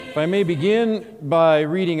If I may begin by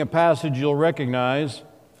reading a passage you'll recognize,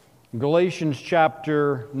 Galatians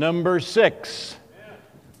chapter number 6.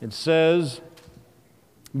 It says,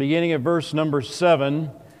 beginning at verse number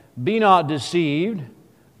 7, "Be not deceived,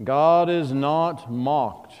 God is not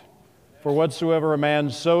mocked. For whatsoever a man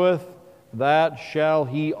soweth, that shall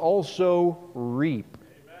he also reap.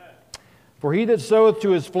 For he that soweth to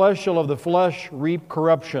his flesh shall of the flesh reap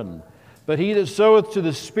corruption. But he that soweth to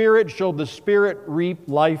the Spirit shall the Spirit reap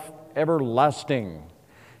life everlasting.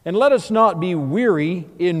 And let us not be weary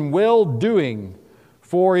in well-doing,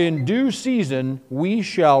 for in due season we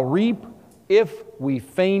shall reap if we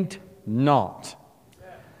faint not."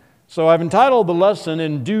 So I've entitled the lesson,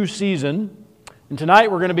 "In Due Season," and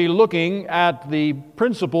tonight we're going to be looking at the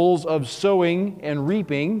principles of sowing and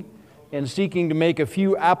reaping and seeking to make a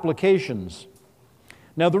few applications.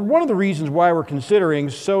 Now, one of the reasons why we're considering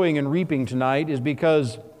sowing and reaping tonight is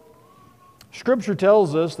because Scripture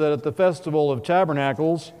tells us that at the Festival of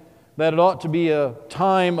Tabernacles that it ought to be a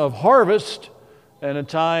time of harvest and a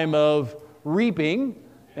time of reaping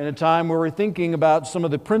and a time where we're thinking about some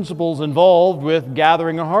of the principles involved with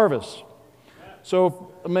gathering a harvest. So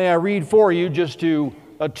may I read for you, just to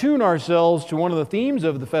attune ourselves to one of the themes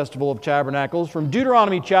of the Festival of Tabernacles, from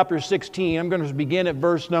Deuteronomy chapter 16. I'm going to begin at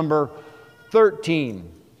verse number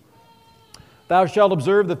 13. "Thou shalt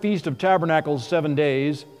observe the Feast of Tabernacles 7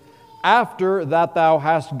 days, after that thou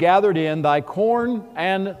hast gathered in thy corn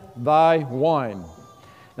and thy wine.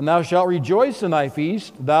 And thou shalt rejoice in thy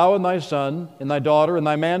feast, thou and thy son, and thy daughter, and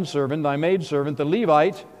thy manservant, thy maidservant, the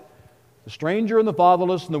Levite, the stranger and the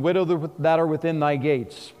fatherless, and the widow that are within thy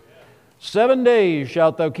gates. 7 days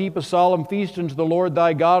shalt thou keep a solemn feast unto the Lord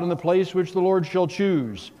thy God in the place which the Lord shall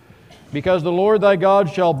choose. Because the Lord thy God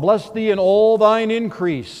shall bless thee in all thine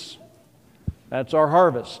increase." That's our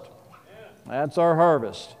harvest. That's our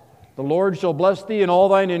harvest. "The Lord shall bless thee in all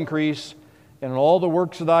thine increase, and in all the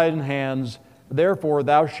works of thine hands. Therefore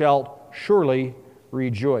thou shalt surely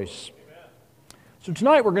rejoice." So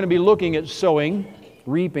tonight we're going to be looking at sowing,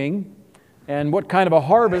 reaping, and what kind of a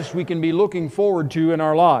harvest we can be looking forward to in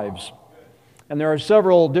our lives. And there are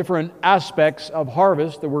several different aspects of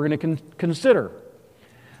harvest that we're going to consider.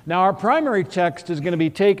 Now, our primary text is going to be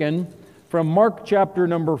taken from Mark chapter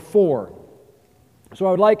number 4. So I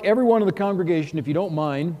would like everyone in the congregation, if you don't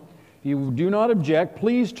mind, if you do not object,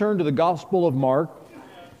 please turn to the Gospel of Mark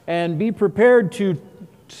and be prepared to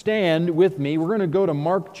stand with me. We're going to go to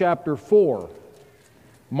Mark chapter 4.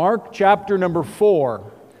 Mark chapter number 4.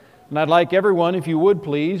 And I'd like everyone, if you would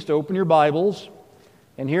please, to open your Bibles.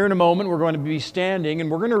 And here in a moment we're going to be standing and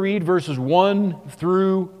we're going to read verses 1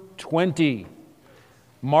 through 20.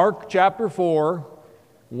 Mark chapter 4,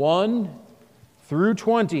 1 through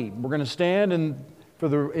 20. We're going to stand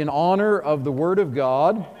in honor of the Word of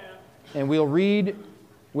God, and we'll read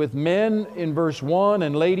with men in verse 1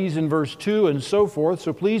 and ladies in verse 2 and so forth.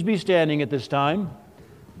 So please be standing at this time.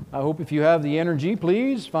 I hope if you have the energy,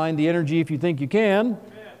 please find the energy if you think you can.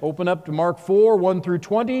 Open up to Mark 4, 1 through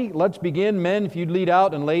 20. Let's begin. Men, if you'd lead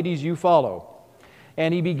out, and ladies, you follow.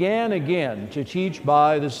 "And he began again to teach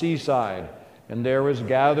by the seaside. And there was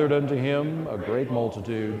gathered unto him a great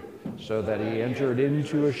multitude, so that he entered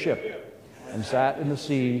into a ship, and sat in the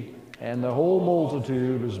sea, and the whole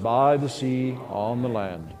multitude was by the sea on the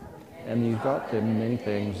land. And he taught them many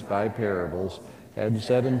things by parables, and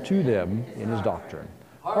said unto them in his doctrine,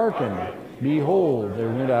 Hearken, behold, there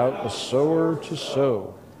went out a sower to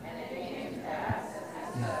sow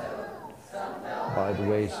by the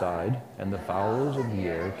wayside, and the fowls of the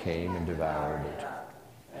air came and devoured it.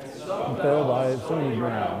 And fell by stony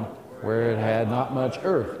ground, where it had not much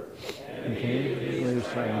earth, and came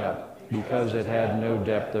sprang up, because it had no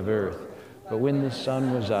depth of earth. But when the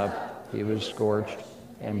sun was up, it was scorched,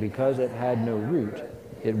 and because it had no root,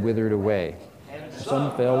 it withered away.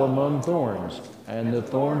 Some fell among thorns, and the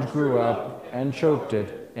thorns grew up and choked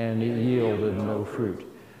it, and it yielded no fruit.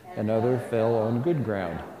 And other fell on good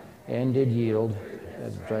ground, and did yield,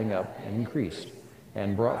 and sprang up and increased,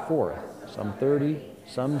 and brought forth some 30,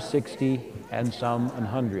 some 60, and some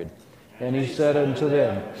 100. And he said unto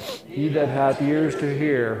them, He that hath ears to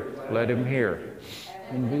hear, let him hear.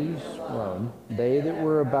 In these one, they that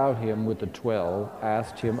were about him with the 12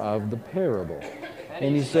 asked him of the parable.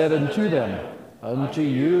 And he said unto them, Unto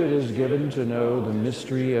you it is given to know the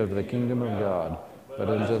mystery of the kingdom of God, but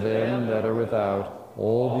unto them that are without,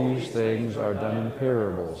 all these things are done in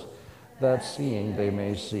parables, that seeing they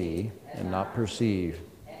may see, and not perceive,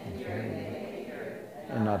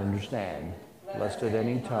 and not understand, lest at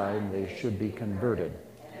any time they should be converted,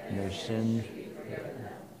 and their sins.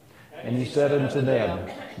 And he said unto them,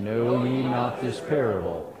 Know ye not this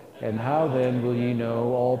parable? And how then will ye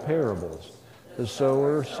know all parables? The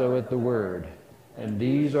sower soweth the word. And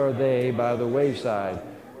these are they by the wayside,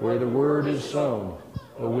 where the word is sown.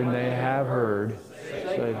 But when they have heard,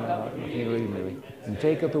 say not immediately, and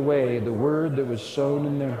taketh away the word that was sown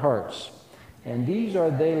in their hearts. And these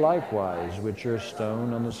are they likewise, which are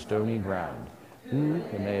sown on the stony ground, who,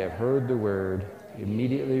 when they have heard the word,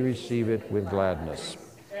 immediately receive it with gladness.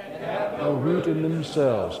 No root in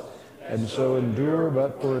themselves, and so endure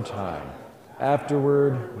but for a time.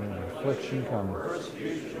 Afterward, when affliction comes,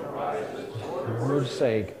 for the word's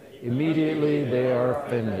sake, immediately they are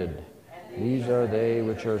offended. These are they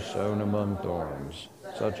which are sown among thorns,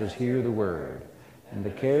 such as hear the word, and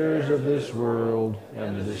the cares of this world,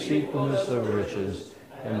 and the deceitfulness of riches,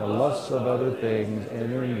 and the lusts of other things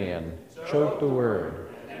entering in, choke the word.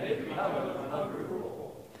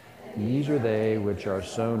 And these are they which are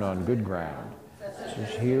sown on good ground, such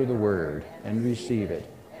as hear the word, and receive it,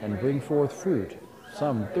 and bring forth fruit,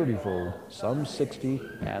 some 30-fold, some 60,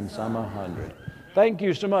 and some 100. Thank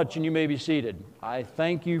you so much, and you may be seated. I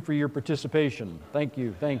thank you for your participation. Thank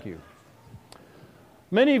you, thank you.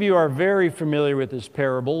 Many of you are very familiar with this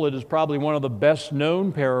parable. It is probably one of the best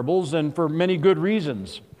known parables, and for many good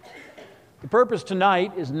reasons. The purpose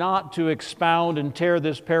tonight is not to expound and tear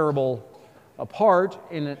this parable apart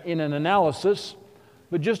in an analysis,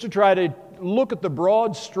 but just to try to look at the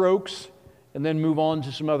broad strokes and then move on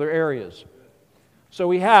to some other areas. So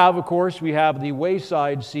we have the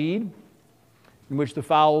wayside seed, in which the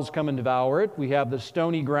fowls come and devour it. We have the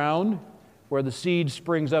stony ground, where the seed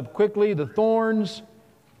springs up quickly, the thorns,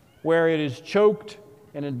 where it is choked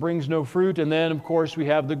and it brings no fruit, and then, of course, we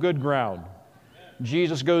have the good ground.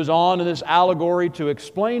 Jesus goes on in this allegory to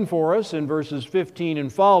explain for us in verses 15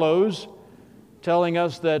 and follows, telling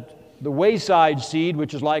us that the wayside seed,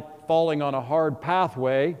 which is like falling on a hard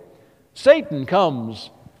pathway, Satan comes,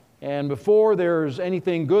 and before there's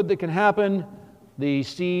anything good that can happen, the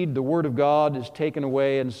seed, the Word of God, is taken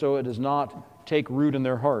away, and so it does not take root in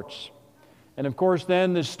their hearts. And of course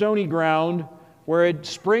then the stony ground, where it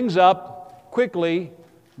springs up quickly,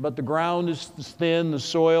 but the ground is thin, the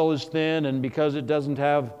soil is thin, and because it doesn't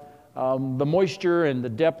have the moisture and the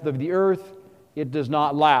depth of the earth, it does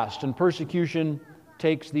not last, and persecution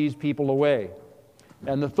takes these people away.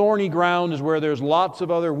 And the thorny ground is where there's lots of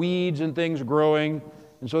other weeds and things growing,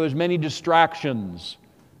 and so there's many distractions.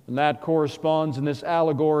 And that corresponds in this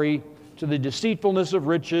allegory to the deceitfulness of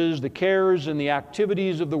riches, the cares and the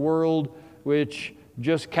activities of the world, which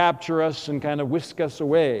just capture us and kind of whisk us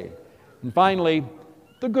away. And finally,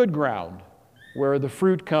 the good ground, where the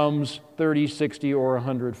fruit comes 30, 60, or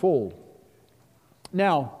 100-fold.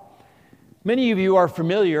 Now, many of you are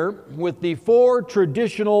familiar with the 4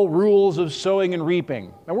 traditional rules of sowing and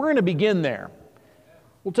reaping. And we're going to begin there.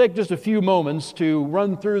 We'll take just a few moments to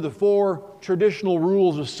run through the 4 traditional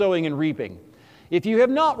rules of sowing and reaping. If you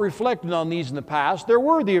have not reflected on these in the past, they're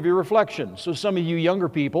worthy of your reflection. So some of you younger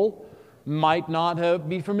people might not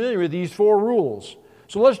be familiar with these 4 rules.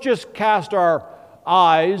 So let's just cast our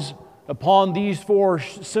eyes upon these 4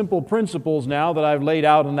 simple principles now that I've laid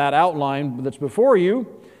out in that outline that's before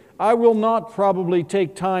you. I will not probably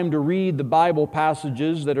take time to read the Bible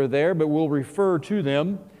passages that are there, but we'll refer to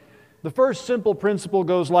them. The first simple principle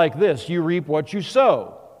goes like this: you reap what you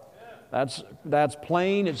sow. That's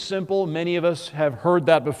plain, it's simple. Many of us have heard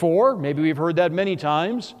that before. Maybe we've heard that many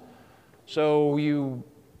times. So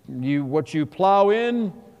what you plow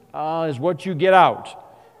in is what you get out.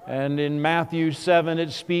 And in Matthew 7,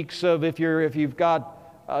 it speaks of if you've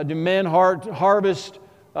got men harvest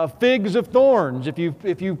figs of thorns. If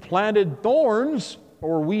you planted thorns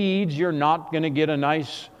or weeds, you're not going to get a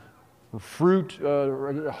nice fruit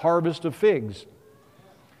harvest of figs.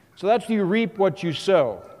 So that's you reap what you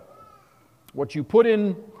sow. What you put in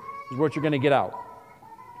is what you're going to get out.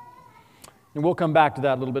 And we'll come back to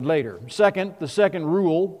that a little bit later. The second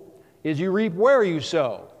rule is you reap where you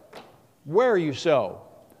sow. Where you sow.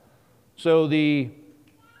 So the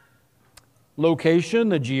location,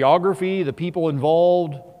 the geography, the people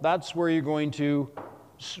involved, that's where you're going to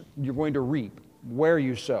reap, where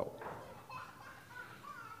you sow.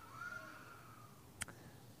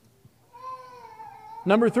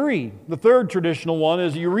 Number 3, the third traditional one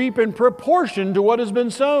is you reap in proportion to what has been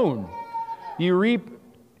sown. You reap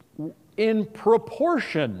in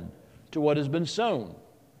proportion to what has been sown.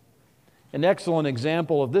 An excellent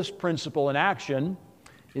example of this principle in action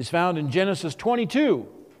is found in Genesis 22.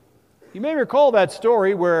 You may recall that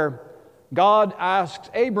story where God asks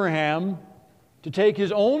Abraham to take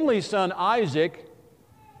his only son Isaac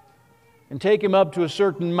and take him up to a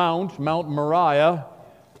certain Mount Moriah,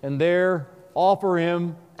 and there offer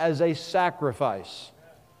him as a sacrifice.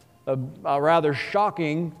 a rather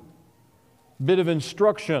shocking bit of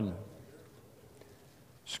instruction.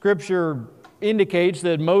 Scripture indicates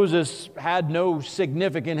that Moses had no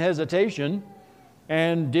significant hesitation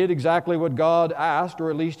and did exactly what God asked, or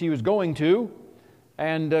at least he was going to,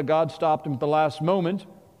 and God stopped him at the last moment.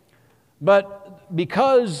 But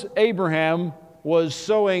because Abraham was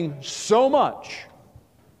sowing so much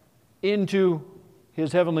into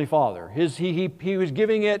his heavenly Father, he was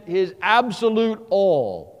giving it his absolute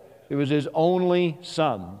all. It was his only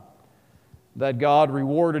son, that God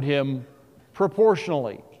rewarded him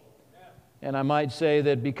proportionally. And I might say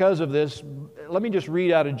that because of this, let me just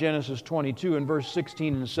read out of Genesis 22 in verse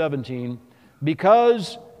 16 and 17.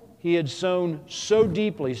 Because he had sown so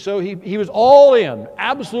deeply, so he was all in,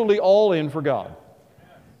 absolutely all in for God.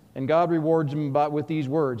 And God rewards him with these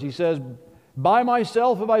words. He says, "By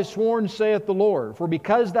myself have I sworn, saith the Lord, for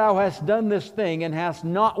because thou hast done this thing, and hast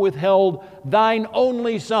not withheld thine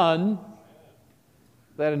only son,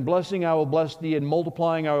 that in blessing I will bless thee, and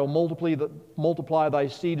multiplying I will multiply thy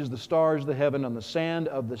seed as the stars of the heaven and the sand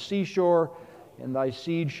of the seashore, and thy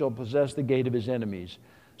seed shall possess the gate of his enemies."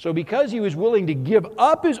 So because he was willing to give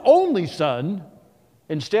up his only son,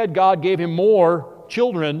 instead God gave him more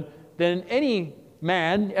children than any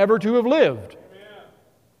man ever to have lived. Amen.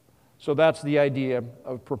 So that's the idea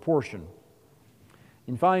of proportion.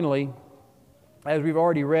 And finally, as we've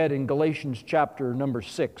already read in Galatians chapter number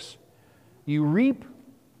 6, you reap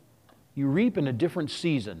in a different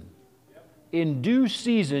season. In due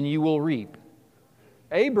season you will reap.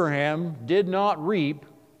 Abraham did not reap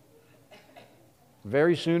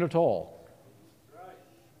very soon at all.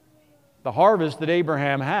 The harvest that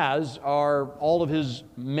Abraham has are all of his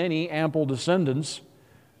many ample descendants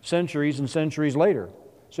centuries and centuries later.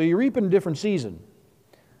 So you reap in a different season.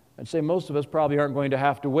 I'd say most of us probably aren't going to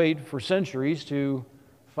have to wait for centuries to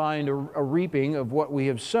find a reaping of what we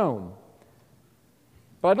have sown.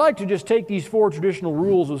 But I'd like to just take these 4 traditional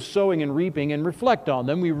rules of sowing and reaping and reflect on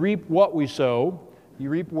them. We reap what we sow,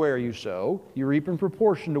 you reap where you sow, you reap in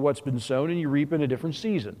proportion to what's been sown, and you reap in a different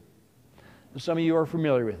season. Some of you are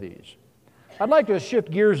familiar with these. I'd like to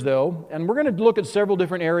shift gears though, and we're going to look at several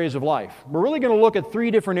different areas of life. We're really going to look at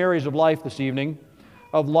 3 different areas of life this evening,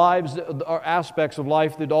 of lives, or aspects of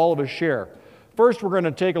life that all of us share. First, we're going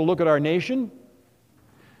to take a look at our nation,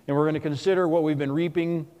 and we're going to consider what we've been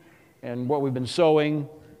reaping and what we've been sowing.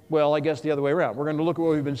 Well, I guess the other way around. We're going to look at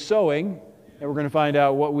what we've been sowing, and we're going to find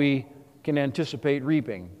out what we can anticipate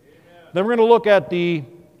reaping. Amen. Then we're going to look at the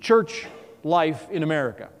church life in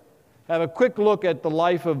America. Have a quick look at the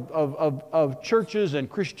life of churches and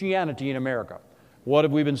Christianity in America. What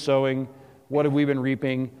have we been sowing? What have we been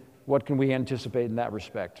reaping? What can we anticipate in that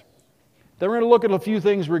respect? Then we're going to look at a few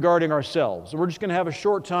things regarding ourselves. And we're just going to have a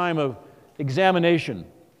short time of examination.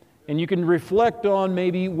 And you can reflect on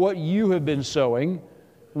maybe what you have been sowing,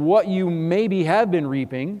 what you maybe have been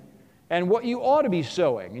reaping, and what you ought to be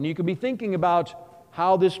sowing. And you can be thinking about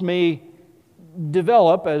how this may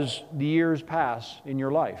develop as the years pass in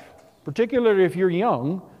your life. Particularly if you're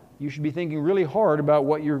young, you should be thinking really hard about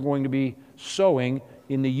what you're going to be sowing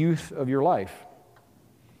in the youth of your life.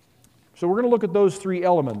 So we're going to look at those 3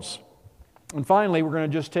 elements. And finally, we're going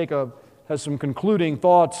to just have some concluding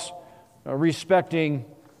thoughts respecting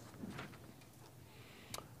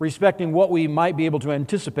what we might be able to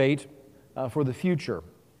anticipate for the future.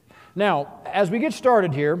 Now, as we get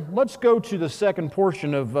started here, let's go to the second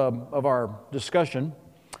portion of our discussion.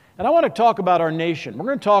 And I want to talk about our nation. We're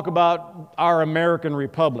going to talk about our American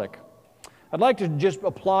Republic. I'd like to just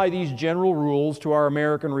apply these general rules to our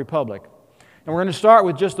American Republic. And we're going to start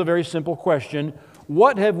with just a very simple question.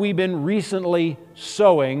 What have we been recently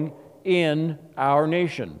sowing in our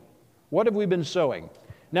nation? What have we been sowing?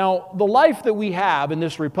 Now, the life that we have in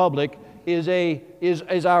this republic is the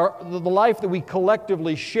life that we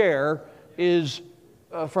collectively share is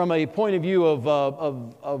from a point of view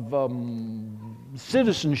of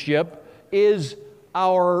citizenship, is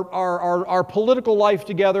our political life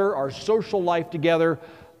together, our social life together,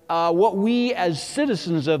 what we as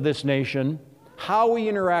citizens of this nation, how we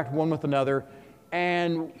interact one with another,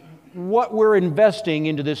 and what we're investing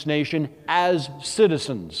into this nation as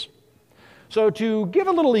citizens. So to give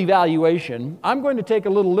a little evaluation, I'm going to take a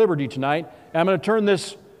little liberty tonight, and I'm going to turn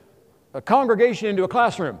this congregation into a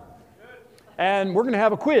classroom. And we're going to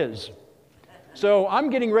have a quiz. So I'm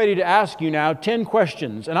getting ready to ask you now 10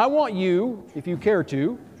 questions, and I want you, if you care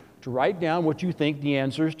to write down what you think the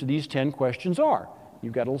answers to these 10 questions are.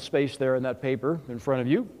 You've got a little space there in that paper in front of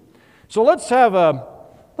you. So let's have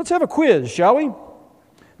a quiz, shall we?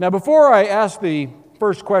 Now, before I ask the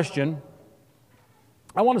first question,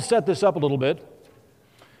 I want to set this up a little bit.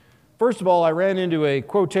 First of all, I ran into a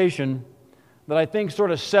quotation that I think sort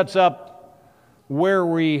of sets up where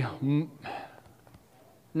we...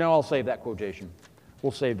 No, I'll save that quotation.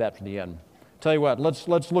 We'll save that for the end. Tell you what,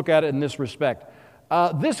 let's look at it in this respect.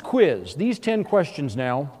 This quiz, these 10 questions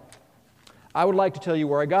now, I would like to tell you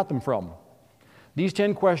where I got them from. These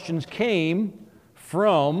 10 questions came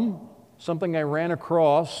from something I ran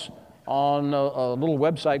across on a little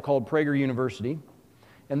website called Prager University.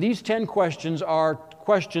 And these 10 questions are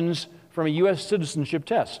questions from a U.S. citizenship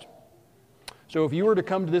test. So if you were to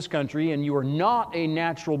come to this country and you are not a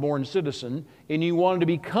natural-born citizen and you wanted to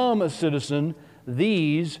become a citizen,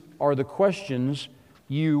 these are the questions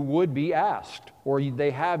you would be asked, or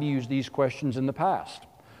they have used these questions in the past.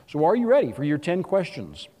 So are you ready for your 10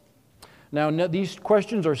 questions? Now, these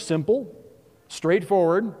questions are simple,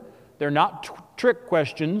 straightforward. They're not trick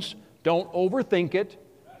questions. Don't overthink it.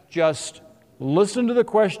 Just listen to the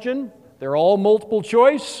question. They're all multiple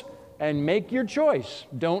choice, and make your choice.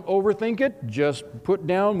 Don't overthink it. Just put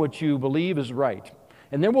down what you believe is right.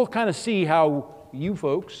 And then we'll kind of see how you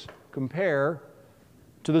folks compare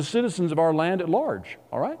to the citizens of our land at large,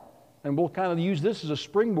 all right? And we'll kind of use this as a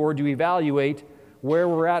springboard to evaluate where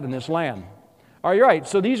we're at in this land. All right,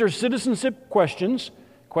 so these are citizenship questions,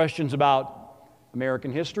 questions about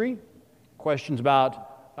American history, questions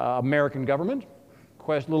about American government,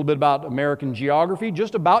 a little bit about American geography,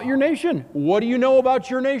 just about your nation. What do you know about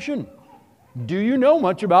your nation? Do you know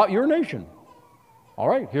much about your nation? All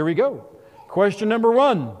right, here we go. Question number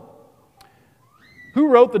 1. Who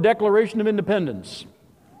wrote the Declaration of Independence?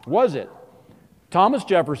 Was it Thomas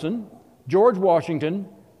Jefferson, George Washington,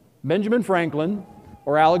 Benjamin Franklin,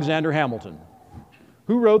 or Alexander Hamilton?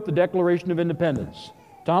 Who wrote the Declaration of Independence?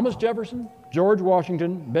 Thomas Jefferson, George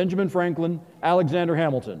Washington, Benjamin Franklin, Alexander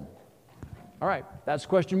Hamilton. All right, that's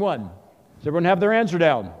question 1. Does everyone have their answer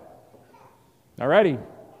down? All righty.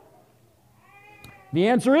 The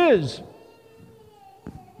answer is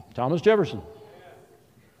Thomas Jefferson.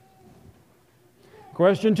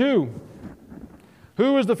 Question 2.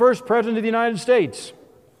 Who was the first president of the United States?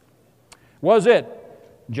 Was it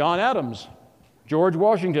John Adams, George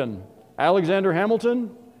Washington, Alexander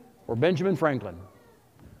Hamilton, or Benjamin Franklin?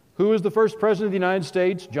 Who was the first president of the United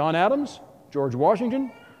States? John Adams, George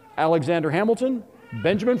Washington, Alexander Hamilton,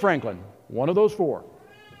 Benjamin Franklin. One of those 4.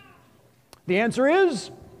 The answer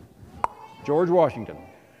is George Washington.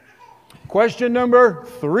 Question number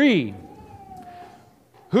 3.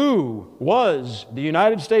 Who was the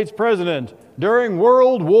United States president during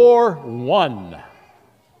World War I?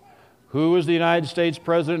 Who was the United States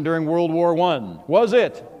president during World War I? Was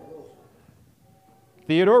it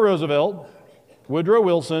Theodore Roosevelt, Woodrow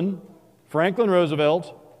Wilson, Franklin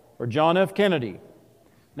Roosevelt, or John F. Kennedy?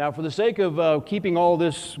 Now, for the sake of keeping all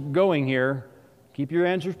this going here, keep your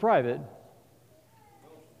answers private.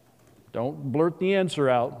 Don't blurt the answer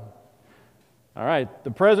out. All right,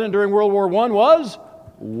 the president during World War I was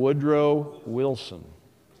Woodrow Wilson.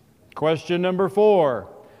 Question number 4.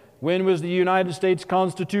 When was the United States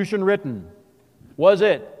Constitution written? Was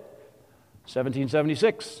it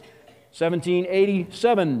 1776,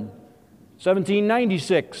 1787,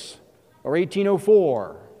 1796, or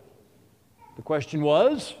 1804? The question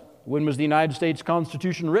was, when was the United States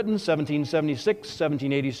Constitution written? 1776,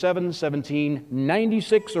 1787,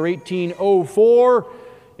 1796, or 1804?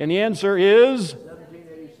 And the answer is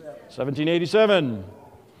 1787.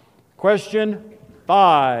 Question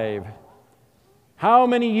 5. How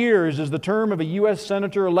many years is the term of a U.S.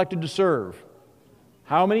 Senator elected to serve?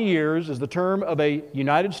 How many years is the term of a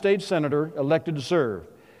United States Senator elected to serve?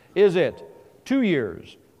 Is it 2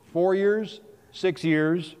 years, 4 years, 6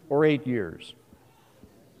 years, or 8 years?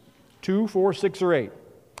 2, 4, 6, or 8?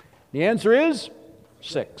 The answer is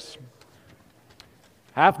 6.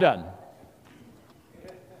 Half done.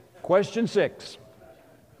 Question 6.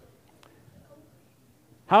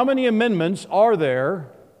 How many amendments are there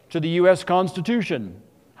to the U.S. Constitution?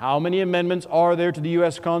 How many amendments are there to the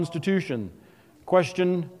U.S. Constitution?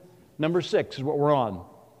 Question number 6 is what we're on.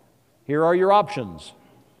 Here are your options: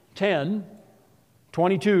 10,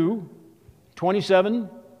 22, 27,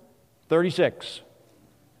 36.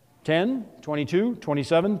 10, 22,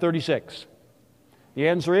 27, 36. The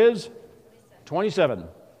answer is 27.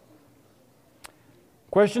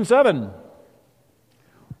 Question 7.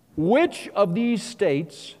 Which of these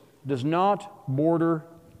states does not border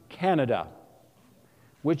Canada?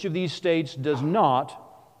 Which of these states does not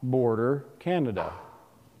border Canada?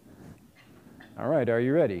 All right, are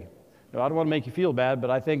you ready? Now, I don't want to make you feel bad,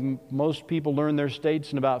 but I think most people learn their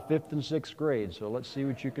states in about 5th and 6th grade, so let's see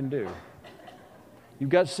what you can do. You've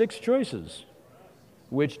got 6 choices.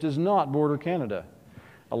 Which does not border Canada?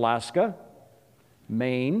 Alaska,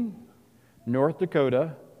 Maine, North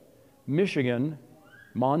Dakota, Michigan,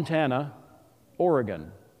 Montana,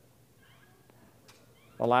 Oregon.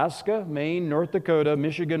 Alaska, Maine, North Dakota,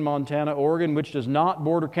 Michigan, Montana, Oregon, which does not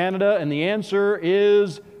border Canada, and the answer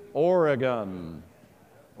is Oregon.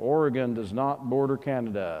 Oregon does not border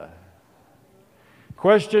Canada.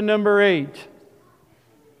 Question number 8.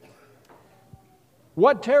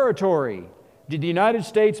 What territory did the United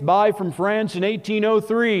States buy from France in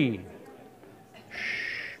 1803?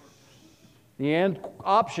 The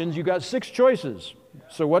options, you got 6 choices.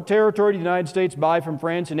 So what territory did the United States buy from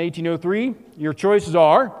France in 1803? Your choices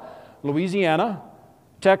are Louisiana,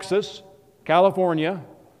 Texas, California,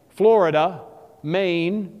 Florida,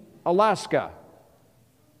 Maine, Alaska.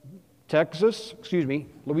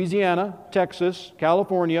 Louisiana, Texas,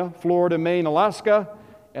 California, Florida, Maine, Alaska.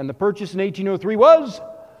 And the purchase in 1803 was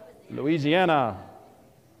Louisiana.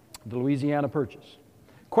 The Louisiana purchase.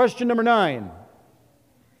 Question number 9.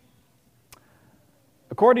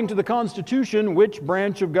 According to the Constitution, which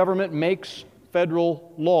branch of government makes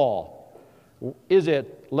federal law? Is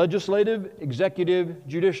it legislative, executive,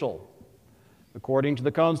 judicial? According to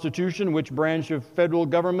the Constitution, which branch of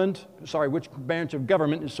government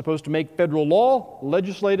is supposed to make federal law?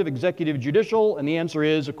 Legislative, executive, judicial, and the answer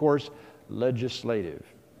is, of course, legislative.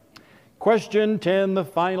 Question 10, the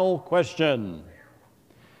final question.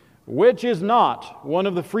 Which is not one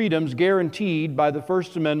of the freedoms guaranteed by the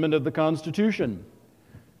First Amendment of the Constitution?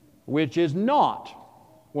 Which is not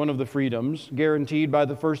one of the freedoms guaranteed by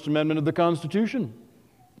the First Amendment of the Constitution?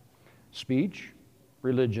 Speech,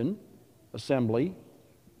 religion, assembly,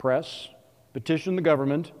 press, petition the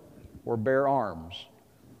government, or bear arms.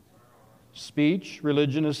 Speech,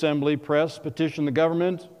 religion, assembly, press, petition the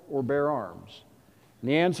government, or bear arms. And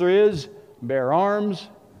the answer is bear arms.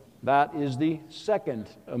 That is the Second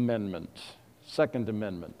Amendment. Second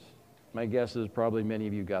Amendment. My guess is probably many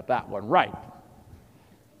of you got that one right.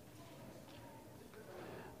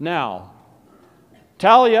 Now,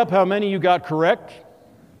 tally up how many you got correct.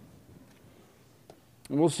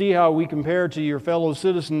 And we'll see how we compare to your fellow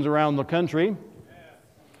citizens around the country.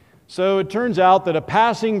 So it turns out that a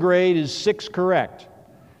passing grade is 6 correct.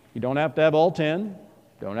 You don't have to have all 10.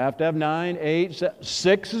 Don't have to have 9, 8, 7.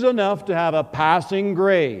 6 is enough to have a passing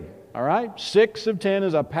grade. All right? 6 of 10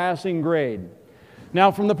 is a passing grade. Now,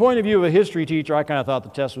 from the point of view of a history teacher, I kind of thought the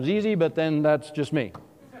test was easy, but then that's just me.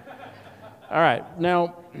 All right.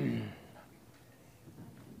 Now,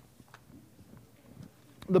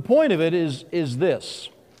 the point of it is this.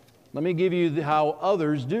 Let me give you how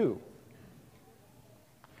others do.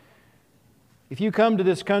 If you come to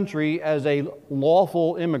this country as a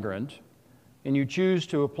lawful immigrant and you choose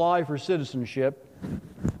to apply for citizenship,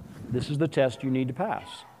 this is the test you need to pass.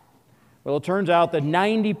 Well, it turns out that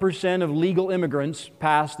 90% of legal immigrants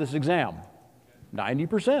pass this exam.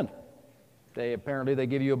 90%. Apparently they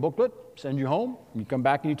give you a booklet, send you home, and you come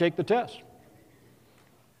back and you take the test.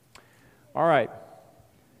 All right.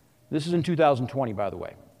 This is in 2020, by the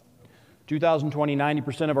way. 2020,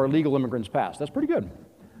 90% of our legal immigrants pass. That's pretty good.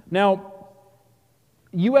 Now,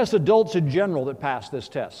 U.S. adults in general that pass this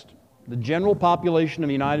test, the general population of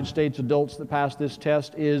the United States adults that pass this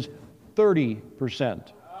test is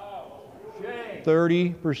 30%.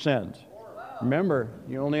 30%. Remember,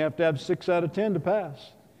 you only have to have 6 out of 10 to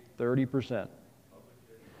pass. 30%.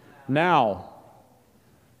 Now,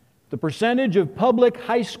 the percentage of public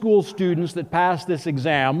high school students that pass this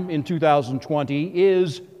exam in 2020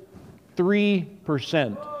 is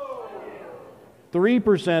 3%.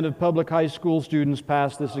 3% of public high school students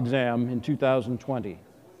pass this exam in 2020.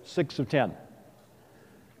 6 of 10.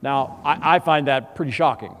 Now, I find that pretty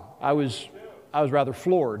shocking. I was rather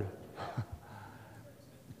floored.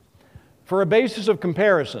 For a basis of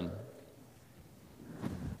comparison,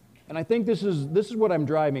 and I think this is what I'm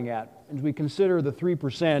driving at, as we consider the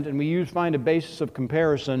 3% and we find a basis of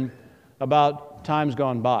comparison about times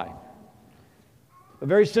gone by. A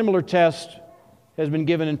very similar test has been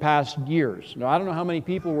given in past years. Now, I don't know how many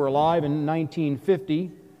people were alive in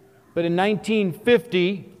 1950, but in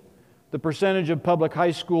 1950, the percentage of public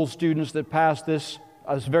high school students that passed this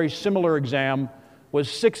very similar exam was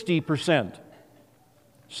 60%.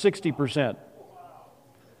 60%.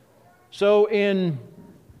 So in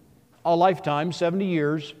a lifetime, 70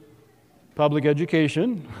 years, public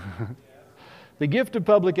education, the gift of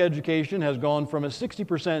public education has gone from a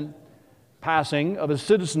 60% passing of a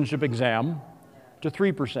citizenship exam to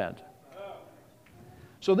 3%.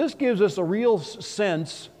 So this gives us a real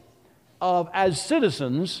sense of, as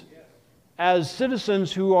citizens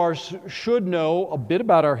who should know a bit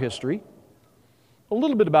about our history, a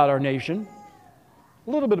little bit about our nation, a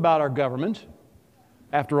little bit about our government,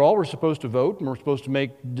 After all, we're supposed to vote, and we're supposed to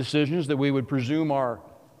make decisions that we would presume are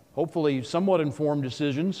hopefully somewhat informed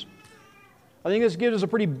decisions. I think this gives us a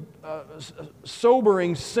pretty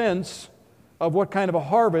sobering sense of what kind of a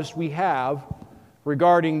harvest we have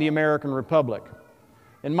regarding the American Republic.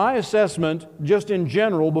 In my assessment, just in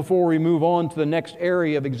general, before we move on to the next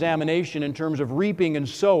area of examination in terms of reaping and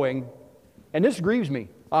sowing, and this grieves me.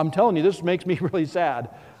 I'm telling you, this makes me really sad,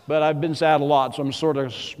 but I've been sad a lot, so I'm sort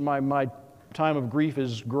of, my time of grief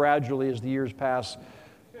is gradually, as the years pass,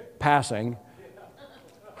 passing.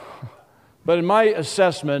 But in my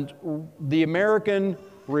assessment, the American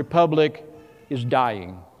Republic is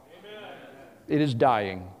dying. It is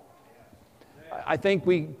dying. I think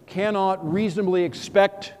we cannot reasonably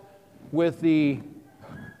expect, with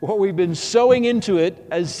what we've been sowing into it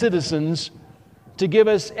as citizens, to give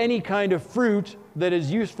us any kind of fruit that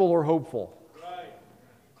is useful or hopeful.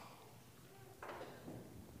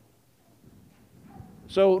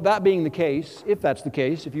 So that being the case, if that's the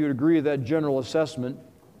case, if you would agree with that general assessment,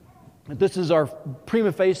 that this is our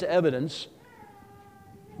prima facie evidence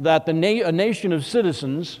that a nation of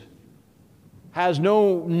citizens has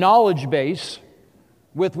no knowledge base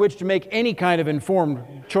with which to make any kind of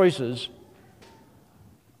informed choices,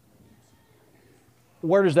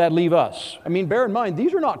 where does that leave us? I mean, bear in mind,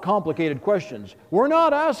 these are not complicated questions. We're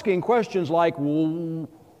not asking questions like,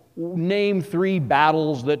 name 3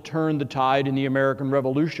 battles that turned the tide in the American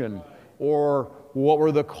Revolution, or what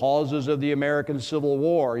were the causes of the American Civil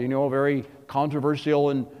War, a very controversial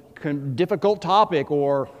and difficult topic,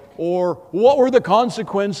 or what were the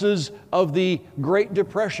consequences of the Great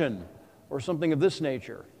Depression, or something of this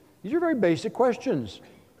nature. These are very basic questions.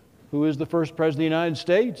 Who is the first president of the United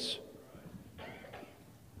States?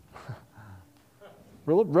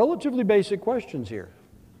 Relatively basic questions here.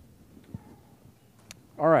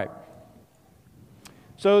 All right.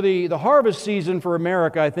 So the harvest season for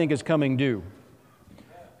America, I think, is coming due.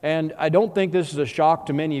 And I don't think this is a shock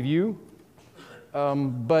to many of you,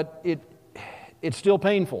 but it's still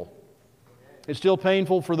painful. It's still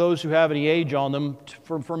painful for those who have any age on them,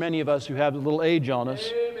 for many of us who have a little age on us.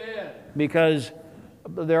 Amen. Because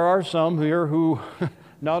there are some here who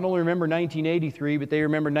not only remember 1983, but they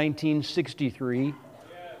remember 1963. Yes.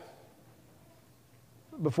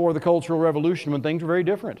 Before the Cultural Revolution, when things were very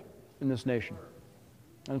different in this nation.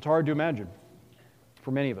 And it's hard to imagine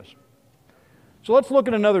for many of us. So let's look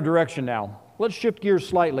in another direction now. Let's shift gears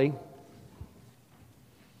slightly.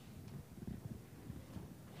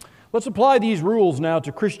 Let's apply these rules now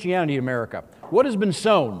to Christianity in America. What has been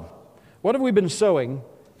sown? What have we been sowing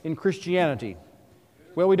in Christianity?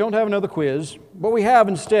 Well, we don't have another quiz. What we have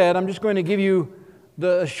instead, I'm just going to give you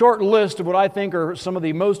a short list of what I think are some of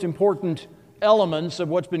the most important elements of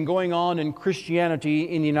what's been going on in Christianity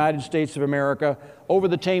in the United States of America over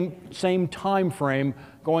the same time frame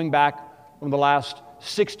going back from the last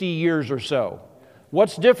 60 years or so.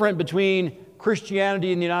 What's different between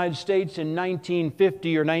Christianity in the United States in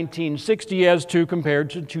 1950 or 1960 as to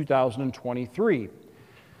compared to 2023?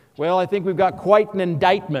 Well, I think we've got quite an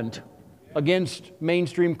indictment against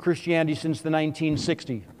mainstream Christianity since the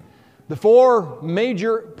 1960s. The 4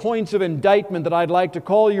 major points of indictment that I'd like to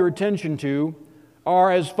call your attention to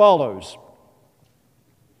are as follows.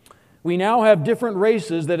 We now have different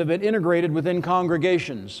races that have been integrated within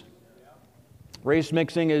congregations. Race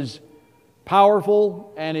mixing is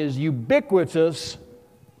powerful and is ubiquitous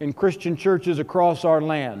in Christian churches across our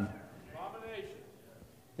land.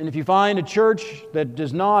 And if you find a church that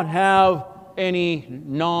does not have any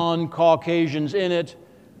non-Caucasians in it,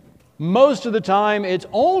 most of the time it's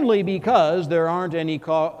only because there aren't any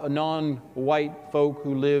non-white folk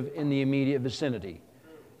who live in the immediate vicinity.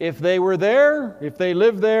 If they were there, if they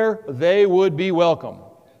lived there, they would be welcome.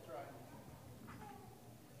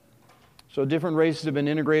 So different races have been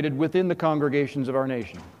integrated within the congregations of our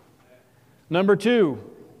nation. Number 2,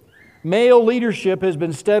 male leadership has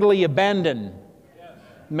been steadily abandoned.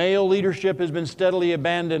 Male leadership has been steadily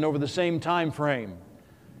abandoned over the same time frame.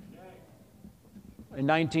 In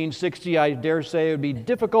 1960, I dare say it would be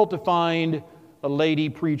difficult to find a lady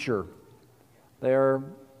preacher. They're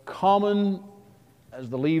common as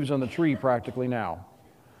the leaves on the tree practically now.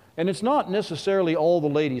 And it's not necessarily all the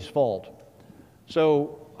ladies' fault.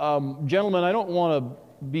 So, gentlemen, I don't want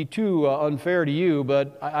to be too unfair to you,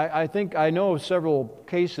 but I think I know of several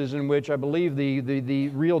cases in which I believe the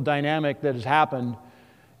real dynamic that has happened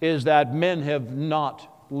is that men have not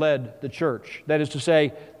led the church. That is to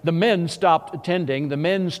say, the men stopped attending, the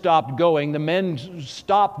men stopped going, the men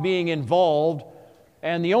stopped being involved,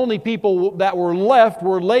 and the only people that were left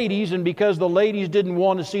were ladies, and because the ladies didn't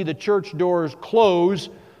want to see the church doors close,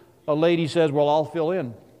 a lady says, well, I'll fill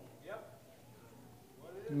in.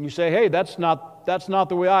 And you say, hey, that's not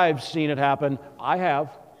the way I've seen it happen. I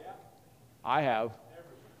have.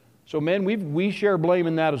 So men, we share blame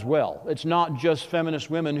in that as well. It's not just feminist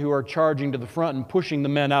women who are charging to the front and pushing the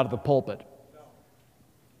men out of the pulpit.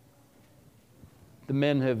 The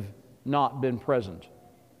men have not been present.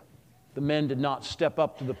 The men did not step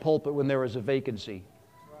up to the pulpit when there was a vacancy.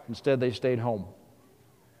 Instead, they stayed home.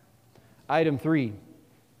 Item 3.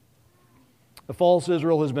 The false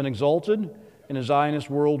Israel has been exalted, and a Zionist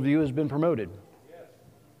worldview has been promoted.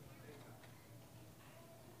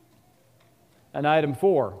 And item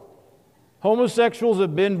 4. Homosexuals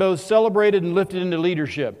have been both celebrated and lifted into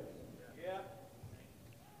leadership.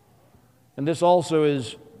 And this also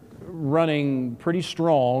is running pretty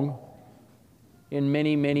strong in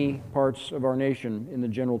many, many parts of our nation in the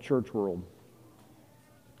general church world.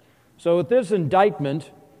 So with this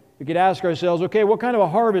indictment, we could ask ourselves, okay, what kind of a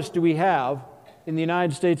harvest do we have in the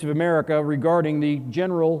United States of America regarding the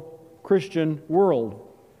general Christian world?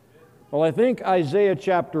 Well, I think Isaiah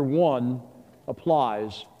chapter 1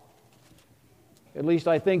 applies. At least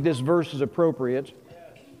I think this verse is appropriate.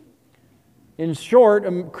 In short,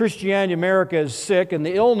 Christianity in America is sick, and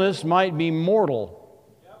the illness might be mortal.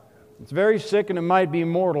 It's very sick, and it might be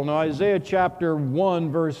mortal. Now, Isaiah chapter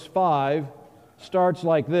 1, verse 5 starts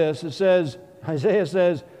like this. It says, Isaiah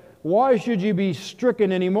says, "Why should you be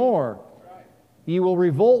stricken anymore? Ye will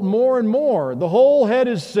revolt more and more. The whole head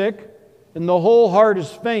is sick, and the whole heart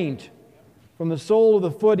is faint. From the sole of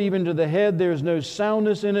the foot even to the head, there is no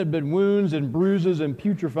soundness in it, but wounds and bruises and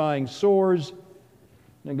putrefying sores."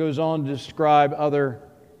 And it goes on to describe other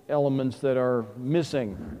elements that are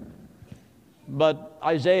missing. But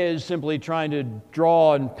Isaiah is simply trying to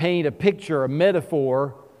draw and paint a picture, a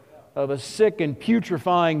metaphor of a sick and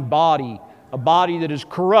putrefying body, a body that is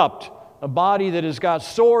corrupt, a body that has got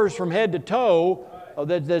sores from head to toe,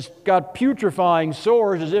 that's got putrefying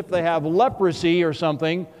sores as if they have leprosy or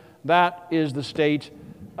something. That is the state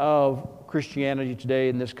of Christianity today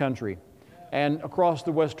in this country and across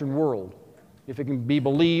the Western world. If it can be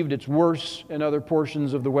believed, it's worse in other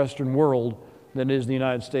portions of the Western world than it is the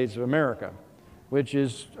United States of America, which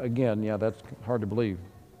is, again, that's hard to believe.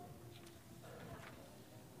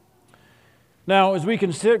 Now, as we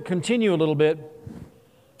continue a little bit,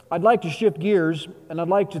 I'd like to shift gears, and I'd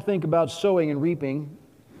like to think about sowing and reaping.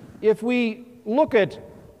 If we look at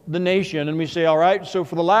the nation and we say, all right, so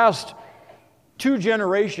for the last 2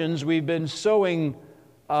 generations we've been sowing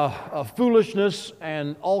foolishness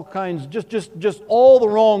and all kinds, just all the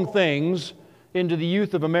wrong things into the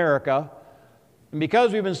youth of America. And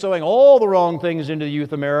because we've been sowing all the wrong things into the youth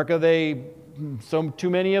of America, too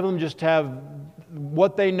many of them just have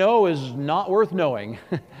what they know is not worth knowing.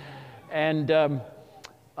 And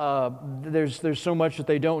there's so much that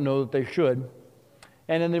they don't know that they should.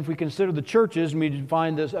 And then if we consider the churches, and we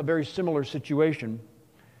find this a very similar situation,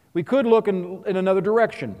 we could look in another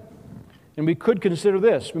direction. And we could consider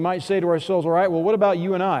this. We might say to ourselves, all right, well, what about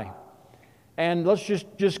you and I? And let's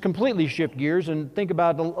just completely shift gears and think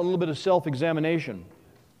about a little bit of self-examination.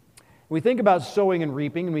 We think about sowing and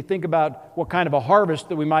reaping, and we think about what kind of a harvest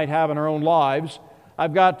that we might have in our own lives.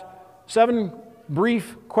 I've got 7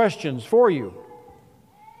 brief questions for you.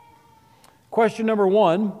 Question number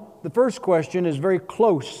 1, the first question is very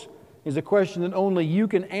close, is a question that only you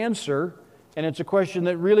can answer, and it's a question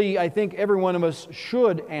that really I think every one of us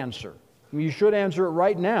should answer. You should answer it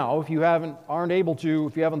right now if you aren't able to,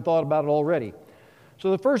 if you haven't thought about it already. So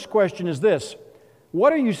the first question is this: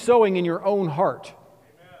 what are you sowing in your own heart?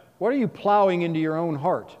 Amen. What are you plowing into your own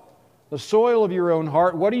heart? The soil of your own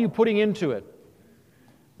heart, what are you putting into it?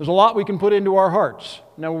 There's a lot we can put into our hearts.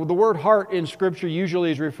 Now, the word heart in Scripture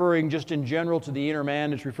usually is referring just in general to the inner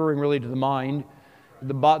man. It's referring really to the mind.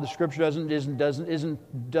 The Scripture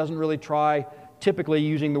doesn't really try typically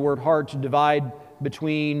using the word heart to divide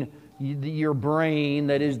between your brain,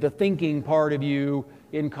 that is the thinking part of you,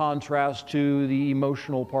 in contrast to the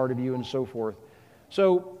emotional part of you and so forth.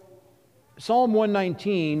 So Psalm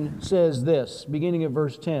 119 says this, beginning at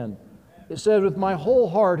verse 10. It says, "With my whole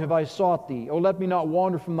heart have I sought Thee. O let me not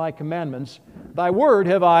wander from Thy commandments. Thy word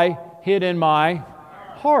have I hid in my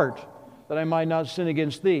heart, that I might not sin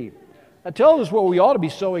against Thee." That tells us what we ought to be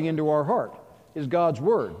sowing into our heart, is God's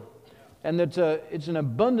word. And that it's an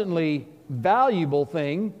abundantly valuable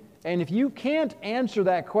thing. And if you can't answer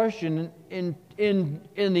that question in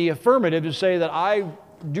the affirmative, to say that I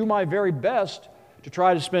do my very best to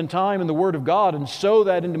try to spend time in the Word of God and sow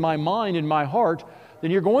that into my mind and my heart,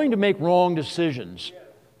 then you're going to make wrong decisions.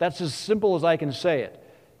 That's as simple as I can say it.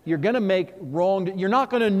 You're going to make you're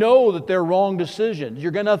not going to know that they're wrong decisions.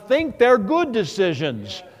 You're going to think they're good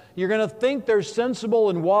decisions. You're going to think they're sensible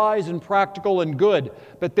and wise and practical and good,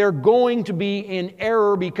 but they're going to be in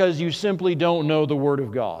error because you simply don't know the Word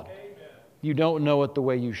of God. You don't know it the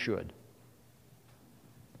way you should.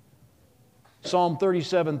 Psalm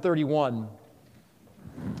 37:31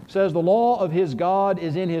 says, "The law of his God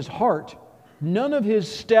is in his heart. None of his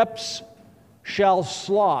steps shall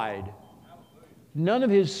slide." None of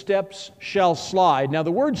his steps shall slide. Now,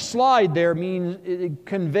 the word slide there means it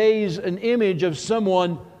conveys an image of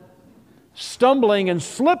someone stumbling and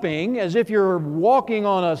slipping as if you're walking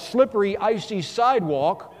on a slippery, icy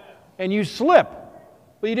sidewalk and you slip.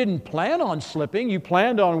 But you didn't plan on slipping. You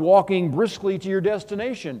planned on walking briskly to your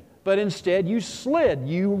destination. But instead, you slid.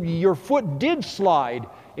 Your foot did slide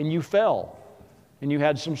and you fell. And you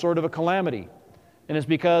had some sort of a calamity. And it's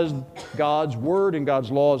because God's Word and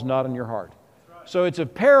God's law is not in your heart. So it's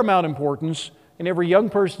of paramount importance, and every young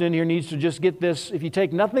person in here needs to just get this. If you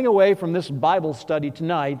take nothing away from this Bible study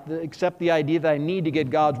tonight, except the idea that I need to get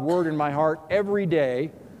God's Word in my heart every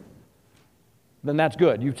day, then that's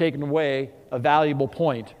good. You've taken away a valuable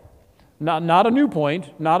point. Not a new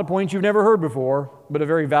point, not a point you've never heard before, but a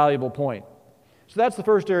very valuable point. So that's the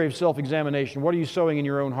first area of self-examination. What are you sowing in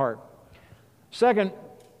your own heart? Second,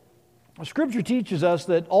 Scripture teaches us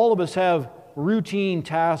that all of us have routine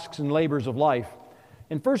tasks and labors of life.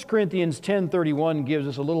 And 1 Corinthians 10:31 gives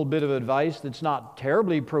us a little bit of advice that's not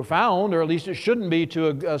terribly profound, or at least it shouldn't be to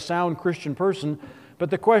a sound Christian person. But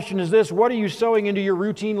the question is this: what are you sowing into your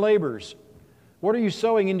routine labors? What are you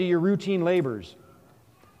sowing into your routine labors?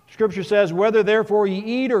 Scripture says, "Whether therefore ye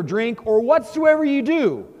eat or drink or whatsoever ye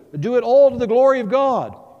do, do it all to the glory of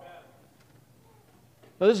God."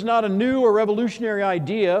 Now, this is not a new or revolutionary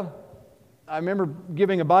idea. I remember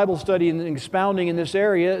giving a Bible study and expounding in this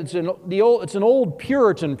area. It's an old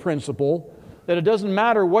Puritan principle that it doesn't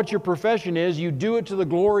matter what your profession is, you do it to the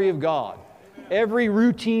glory of God. Every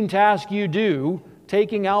routine task you do,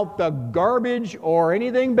 taking out the garbage or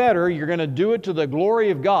anything better, you're going to do it to the glory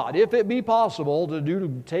of God. If it be possible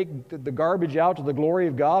to take the garbage out to the glory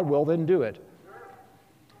of God, well, then do it.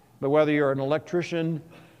 But whether you're an electrician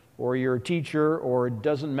or you're a teacher, or it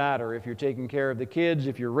doesn't matter if you're taking care of the kids,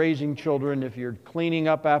 if you're raising children, if you're cleaning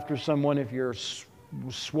up after someone, if you're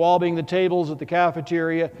swabbing the tables at the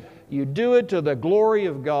cafeteria, you do it to the glory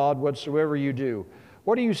of God whatsoever you do.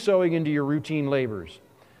 What are you sowing into your routine labors?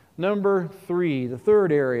 Number 3, the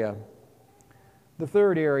third area. The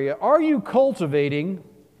third area, are you cultivating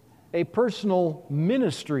a personal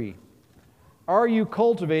ministry? Are you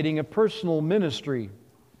cultivating a personal ministry?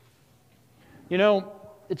 You know,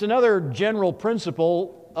 it's another general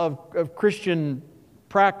principle of Christian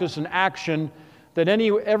practice and action that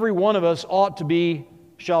every one of us ought to be,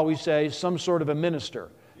 shall we say, some sort of a minister.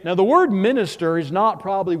 Now, the word minister is not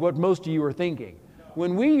probably what most of you are thinking.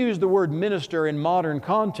 When we use the word minister in modern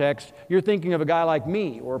context, you're thinking of a guy like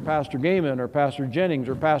me, or Pastor Gaiman, or Pastor Jennings,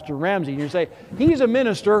 or Pastor Ramsey. And you say, he's a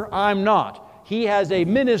minister, I'm not. He has a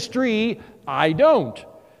ministry, I don't.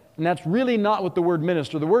 And that's really not what the word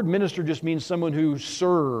minister. The word minister just means someone who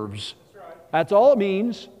serves. That's all it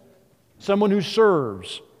means. Someone who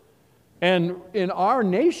serves. And in our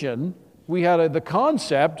nation, we had the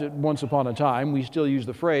concept, once upon a time, we still use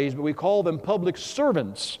the phrase, but we call them public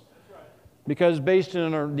servants. Because based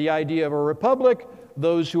on the idea of a republic,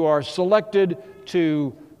 those who are selected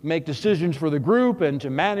to make decisions for the group and to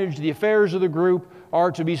manage the affairs of the group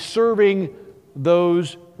are to be serving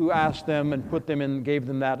those who asked them and put them in, gave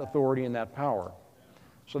them that authority and that power.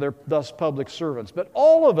 So they're thus public servants. But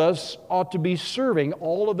all of us ought to be serving.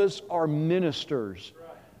 All of us are ministers.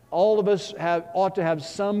 All of us ought to have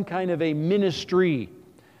some kind of a ministry.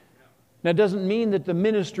 Now, it doesn't mean that the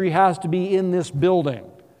ministry has to be in this building.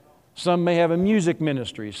 Some may have a music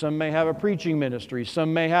ministry. Some may have a preaching ministry.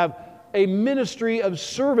 Some may have a ministry of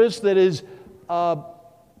service that is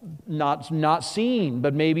not seen,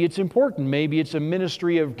 but maybe it's important. Maybe it's a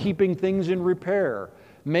ministry of keeping things in repair.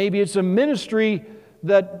 Maybe it's a ministry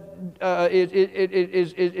that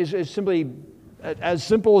is simply as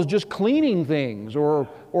simple as just cleaning things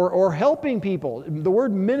or helping people. The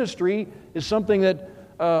word ministry is something that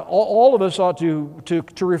all of us ought to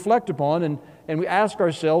reflect upon, and we ask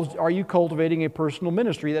ourselves, are you cultivating a personal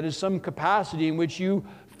ministry? That is some capacity in which you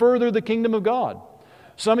further the kingdom of God.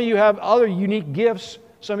 Some of you have other unique gifts.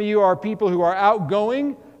 Some of you are people who are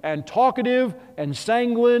outgoing and talkative and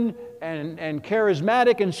sanguine and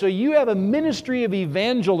charismatic, and so you have a ministry of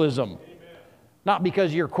evangelism. Amen. Not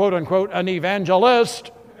because you're quote-unquote an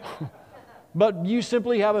evangelist, but you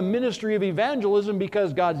simply have a ministry of evangelism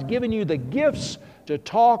because God's given you the gifts to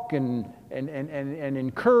talk and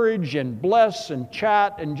encourage and bless and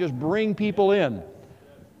chat and just bring people in.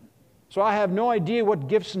 So I have no idea what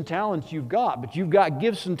gifts and talents you've got, but you've got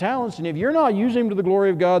gifts and talents, and if you're not using them to the glory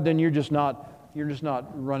of God, then you're just not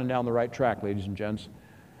running down the right track, ladies and gents.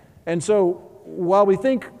 And so while we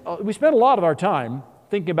spend a lot of our time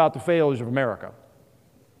thinking about the failures of America.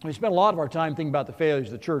 We spend a lot of our time thinking about the failures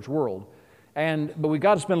of the church world, but we've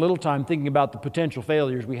got to spend a little time thinking about the potential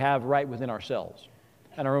failures we have right within ourselves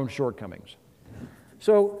and our own shortcomings.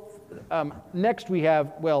 So next we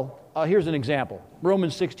have, here's an example.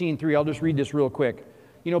 Romans 16:3. I'll just read this real quick.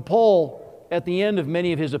 You know, Paul, at the end of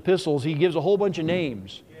many of his epistles, he gives a whole bunch of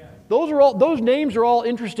names. Those names are all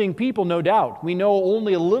interesting people, no doubt. We know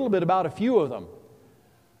only a little bit about a few of them.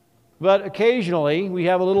 But occasionally we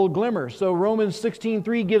have a little glimmer. So Romans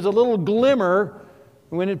 16:3 gives a little glimmer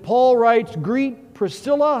when Paul writes, "Greet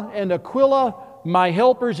Priscilla and Aquila, my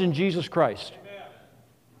helpers in Jesus Christ." Amen.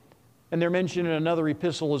 And they're mentioned in another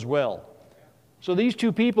epistle as well. So these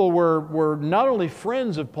two people were not only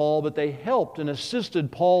friends of Paul, but they helped and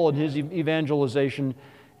assisted Paul in his evangelization,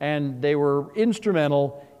 and they were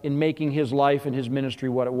instrumental in making his life and his ministry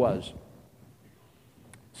what it was.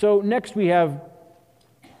 So next we have,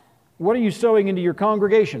 what are you sowing into your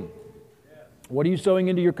congregation? What are you sowing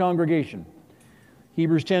into your congregation?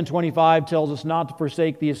 Hebrews 10:25 tells us not to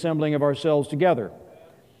forsake the assembling of ourselves together.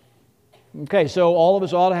 Okay, so all of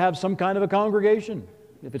us ought to have some kind of a congregation.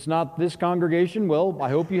 If it's not this congregation, well, I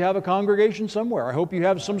hope you have a congregation somewhere. I hope you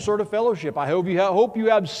have some sort of fellowship. I hope you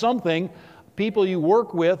have something, people you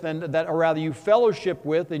work with, or rather you fellowship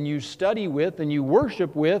with and you study with and you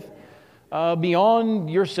worship with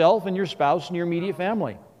beyond yourself and your spouse and your immediate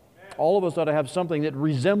family. All of us ought to have something that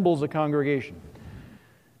resembles a congregation.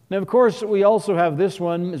 Now, of course, we also have this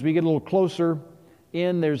one as we get a little closer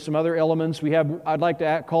in. There's some other elements. I'd like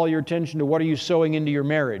to call your attention to, what are you sowing into your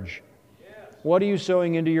marriage? What are you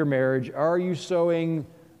sowing into your marriage? Are you sowing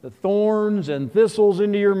the thorns and thistles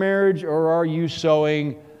into your marriage, or are you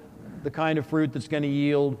sowing the kind of fruit that's going to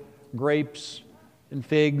yield grapes and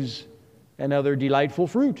figs and other delightful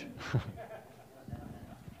fruit?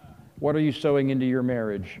 What are you sowing into your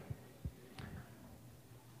marriage?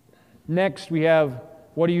 Next, we have,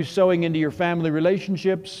 what are you sowing into your family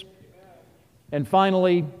relationships? And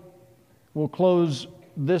finally, we'll close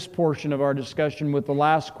this portion of our discussion with the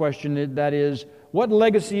last question, that is, what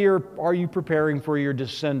legacy are you preparing for your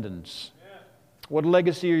descendants? What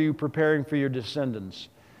legacy are you preparing for your descendants?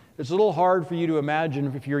 It's a little hard for you to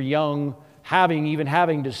imagine, if you're young, even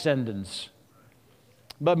having descendants.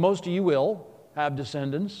 But most of you will have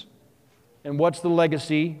descendants. And what's the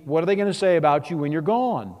legacy? What are they going to say about you when you're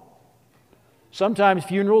gone? Sometimes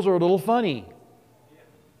funerals are a little funny.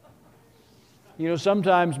 You know,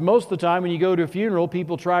 sometimes, most of the time when you go to a funeral,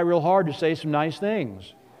 people try real hard to say some nice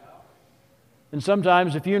things. And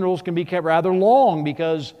sometimes the funerals can be kept rather long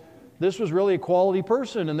because this was really a quality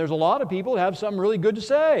person, and there's a lot of people that have something really good to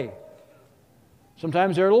say.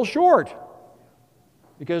 Sometimes they're a little short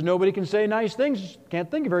because nobody can say nice things, can't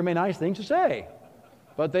think of very many nice things to say.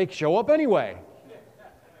 But they show up anyway.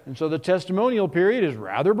 And so the testimonial period is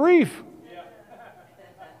rather brief.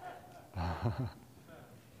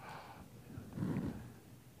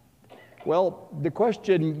 Well, the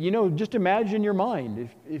question, just imagine your mind.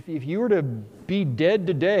 If you were to be dead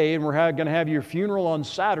today and we're going to have your funeral on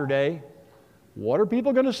Saturday, what are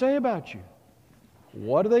people going to say about you?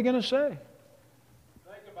 What are they going to say?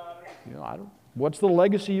 Think about it. What's the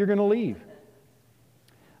legacy you're going to leave?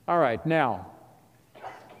 All right, now,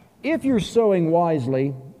 if you're sowing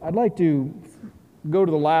wisely, I'd like to go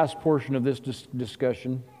to the last portion of this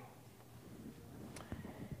discussion.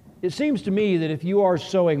 It seems to me that if you are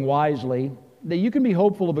sowing wisely, that you can be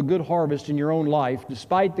hopeful of a good harvest in your own life,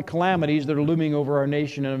 despite the calamities that are looming over our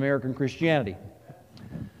nation and American Christianity.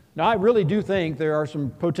 Now, I really do think there are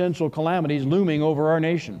some potential calamities looming over our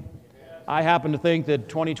nation. I happen to think that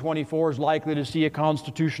 2024 is likely to see a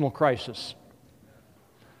constitutional crisis,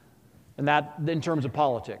 and that in terms of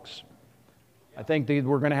politics. I think that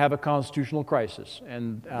we're going to have a constitutional crisis,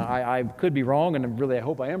 and I could be wrong, and really I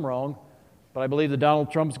hope I am wrong. But I believe that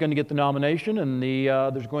Donald Trump is going to get the nomination, and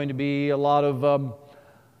there's going to be a lot of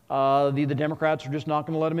the Democrats are just not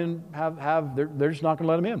going to let him in. They're just not going to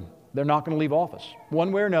let him in. They're not going to leave office.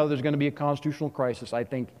 One way or another, there's going to be a constitutional crisis, I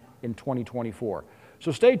think, in 2024.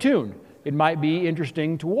 So stay tuned. It might be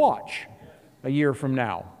interesting to watch a year from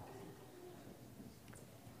now.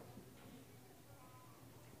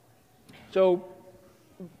 So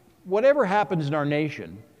whatever happens in our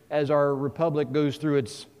nation as our republic goes through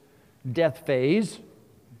its death phase,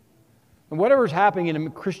 and whatever's happening in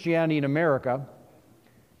Christianity in America,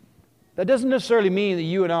 that doesn't necessarily mean that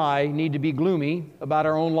you and I need to be gloomy about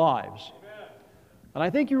our own lives. Amen. And I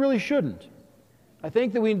think you really shouldn't. I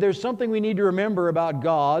think that there's something we need to remember about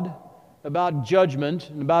God, about judgment,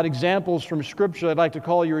 and about examples from Scripture I'd like to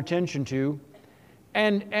call your attention to,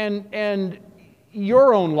 and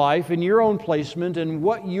your own life and your own placement and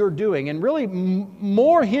what you're doing. And really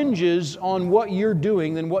more hinges on what you're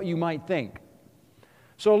doing than what you might think.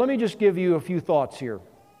 So let me just give you a few thoughts here.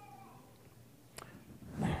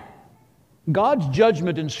 God's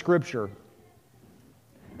judgment in Scripture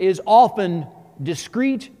is often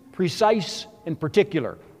discreet, precise, and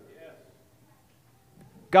particular.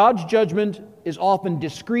 God's judgment is often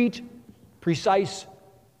discreet, precise,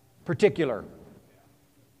 particular.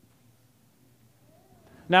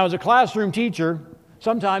 Now, as a classroom teacher,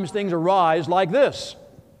 sometimes things arise like this.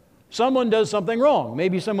 Someone does something wrong.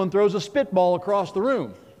 Maybe someone throws a spitball across the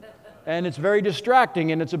room, and it's very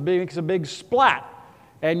distracting, and it's a big splat.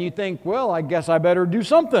 And you think, well, I guess I better do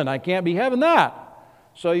something. I can't be having that.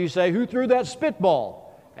 So you say, who threw that spitball?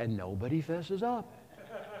 And nobody fesses up.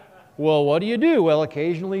 Well, what do? Well,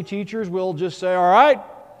 occasionally teachers will just say, all right,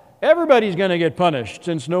 everybody's going to get punished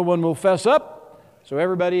since no one will fess up. So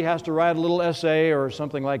everybody has to write a little essay or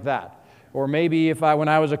something like that. Or maybe when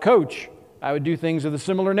I was a coach, I would do things of a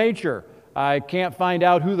similar nature. I can't find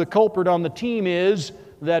out who the culprit on the team is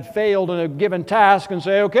that failed in a given task and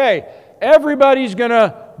say, okay, everybody's going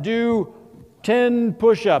to do 10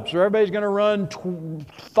 push-ups, or everybody's going to run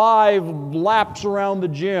 5 laps around the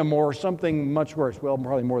gym, or something much worse. Well,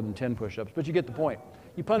 probably more than 10 push-ups, but you get the point.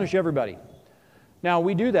 You punish everybody. Now,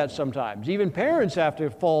 we do that sometimes. Even parents have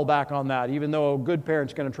to fall back on that, even though a good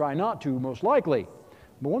parent's going to try not to, most likely.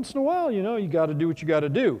 But once in a while, you got to do what you got to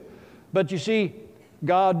do. But you see,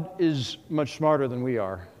 God is much smarter than we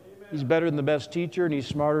are. He's better than the best teacher, and He's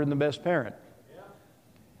smarter than the best parent.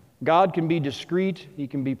 God can be discreet, He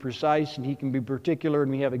can be precise, and He can be particular,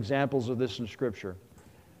 and we have examples of this in Scripture.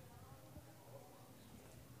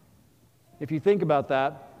 If you think about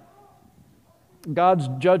that, God's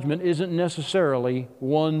judgment isn't necessarily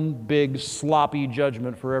one big sloppy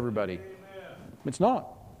judgment for everybody. It's not.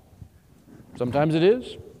 Sometimes it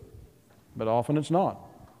is, but often it's not.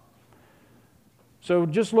 So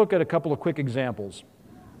just look at a couple of quick examples.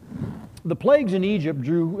 The plagues in Egypt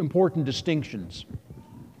drew important distinctions.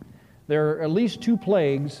 There are at least 2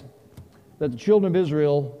 plagues that the children of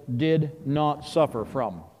Israel did not suffer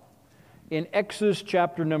from. In Exodus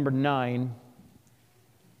chapter number 9,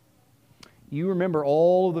 you remember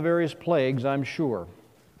all of the various plagues, I'm sure.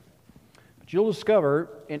 But you'll discover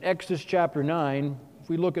in Exodus chapter 9, if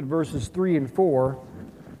we look at verses 3 and 4,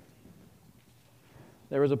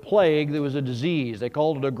 there was a plague that was a disease. They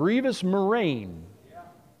called it a grievous murrain.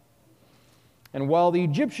 And while the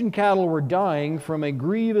Egyptian cattle were dying from a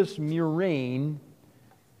grievous murrain,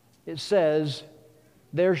 it says,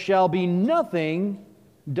 there shall be nothing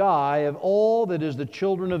die of all that is the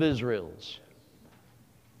children of Israel's.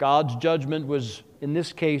 God's judgment was, in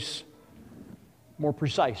this case, more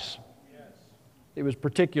precise. It was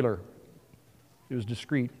particular. It was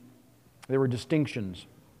discreet. There were distinctions.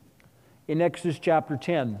 In Exodus chapter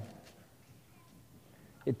 10,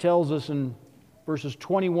 it tells us in verses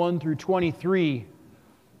 21 through 23,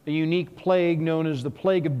 a unique plague known as the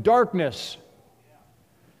plague of darkness.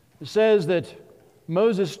 It says that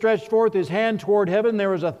Moses stretched forth his hand toward heaven. There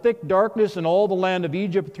was a thick darkness in all the land of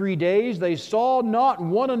Egypt 3 days. They saw not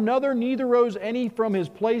one another, neither rose any from his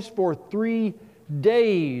place for 3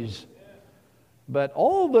 days. But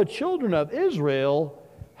all the children of Israel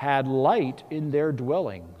had light in their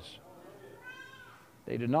dwellings.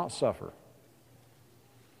 They did not suffer.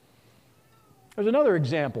 There's another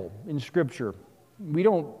example in Scripture.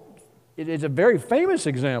 It's a very famous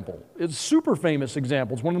example. It's a super famous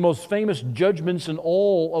example. It's one of the most famous judgments in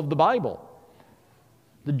all of the Bible.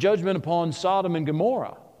 The judgment upon Sodom and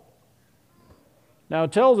Gomorrah. Now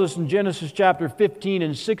it tells us in Genesis chapter 15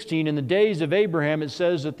 and 16, in the days of Abraham, it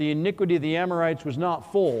says that the iniquity of the Amorites was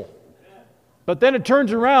not full. But then it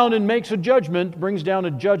turns around and makes a judgment, brings down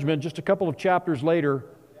a judgment just a couple of chapters later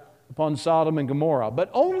upon Sodom and Gomorrah. But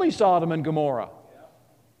only Sodom and Gomorrah.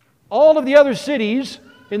 All of the other cities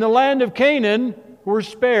in the land of Canaan were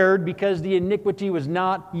spared because the iniquity was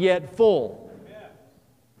not yet full.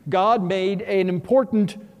 God made an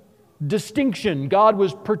important distinction. God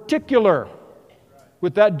was particular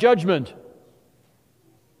with that judgment.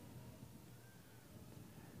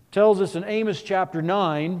 Tells us in Amos chapter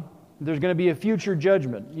 9, there's going to be a future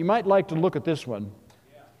judgment. You might like to look at this one.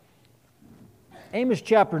 Amos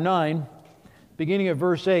chapter 9, beginning at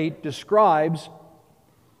verse 8, describes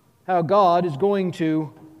how God is going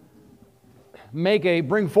to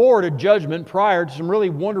bring forward a judgment prior to some really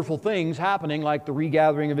wonderful things happening, like the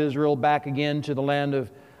regathering of Israel back again to the land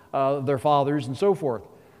of their fathers and so forth.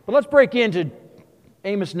 But let's break into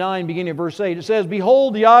Amos 9, beginning of verse 8, it says,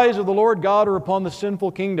 "Behold, the eyes of the Lord God are upon the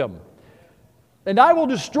sinful kingdom, and I will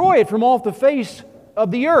destroy it from off the face of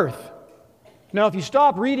the earth." Now, if you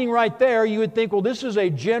stop reading right there, you would think, well, this is a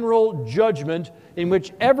general judgment in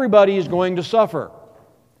which everybody is going to suffer.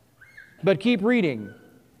 But keep reading.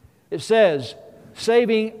 It says,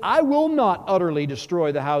 "Saving, I will not utterly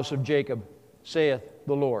destroy the house of Jacob, saith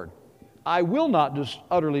the Lord." I will not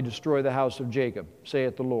utterly destroy the house of Jacob,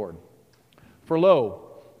 saith the Lord. "For lo,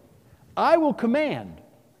 I will command,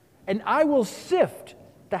 and I will sift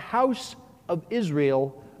the house of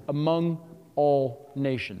Israel among all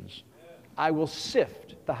nations." I will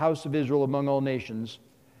sift the house of Israel among all nations.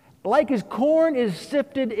 "Like as corn is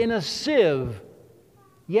sifted in a sieve,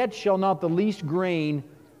 yet shall not the least grain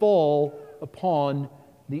fall upon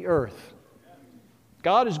the earth."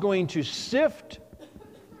 God is going to sift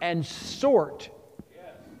and sort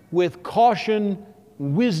with caution,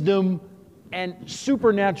 wisdom, and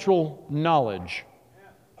supernatural knowledge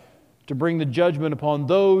to bring the judgment upon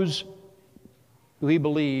those who He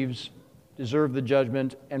believes deserve the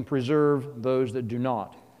judgment and preserve those that do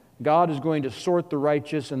not. God is going to sort the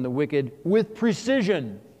righteous and the wicked with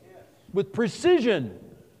precision. With precision.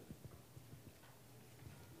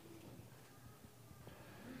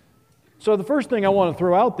 So the first thing I want to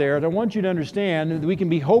throw out there is I want you to understand that we can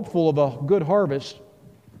be hopeful of a good harvest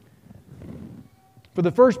for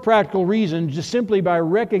the first practical reason, just simply by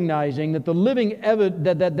recognizing that the living evidence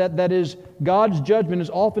that is God's judgment is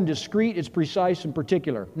often discreet, it's precise and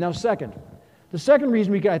particular. Now, the second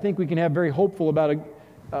reason I think we can have very hopeful about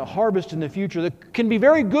a harvest in the future that can be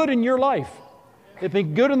very good in your life. It can be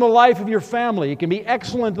good in the life of your family. It can be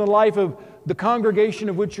excellent in the life of the congregation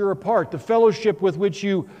of which you're a part, the fellowship with which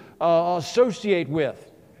you associate with.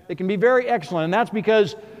 It can be very excellent, and that's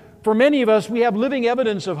because for many of us we have living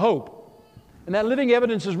evidence of hope. And that living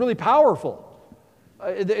evidence is really powerful.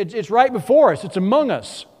 It's right before us. It's among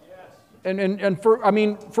us.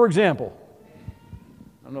 For example,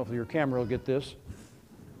 I don't know if your camera will get this,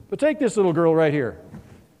 but take this little girl right here.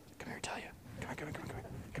 Come here, Talia.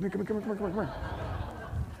 Come here.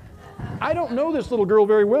 I don't know this little girl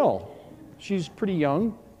very well. She's pretty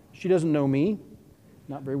young. She doesn't know me.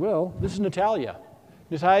 Not very well. This is Natalia.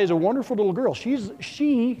 Natalia is a wonderful little girl.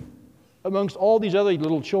 She, amongst all these other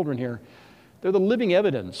little children here, they're the living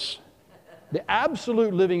evidence, the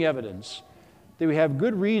absolute living evidence that we have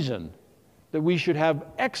good reason that we should have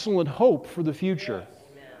excellent hope for the future.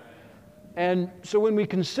 And so when we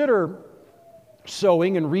consider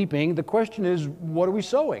sowing and reaping, the question is, what are we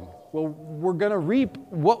sowing? Well, we're going to reap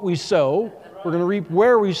what we sow. We're going to reap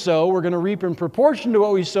where we sow. We're going to reap in proportion to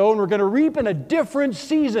what we sow, and we're going to reap in a different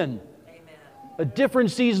season, a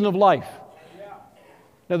different season of life.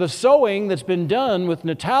 Now, the sowing that's been done with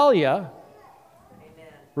Natalia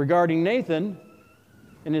regarding Nathan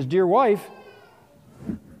and his dear wife,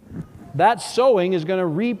 that sowing is going to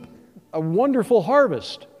reap a wonderful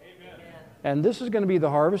harvest. Amen. And this is going to be the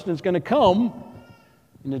harvest, and it's going to come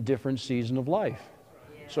in a different season of life.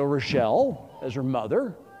 Yeah. So Rochelle, as her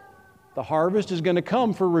mother, the harvest is going to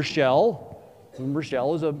come for Rochelle, and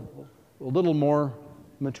Rochelle is a little more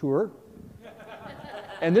mature.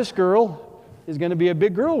 And this girl is going to be a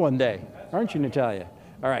big girl one day. Aren't you, Natalia?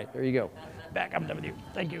 All right, there you go. Back, I'm done with you.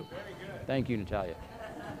 Thank you. Thank you, Natalia.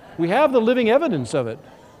 We have the living evidence of it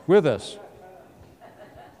with us.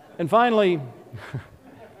 And finally,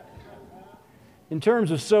 in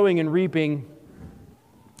terms of sowing and reaping,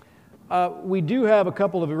 we do have a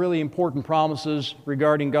couple of really important promises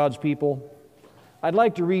regarding God's people. I'd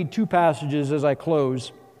like to read two passages as I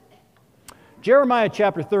close. Jeremiah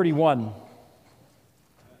chapter 31.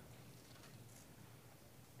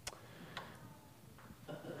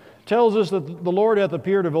 Tells us that the Lord hath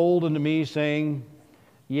appeared of old unto me, saying,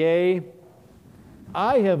 Yea,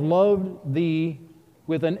 I have loved thee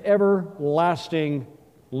with an everlasting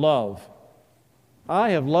love.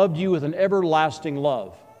 I have loved you with an everlasting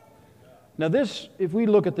love. Now this, if we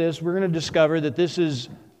look at this, we're going to discover that this is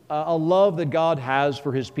a love that God has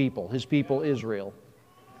for His people Israel.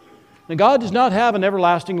 Now God does not have an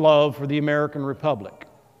everlasting love for the American Republic.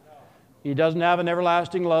 He doesn't have an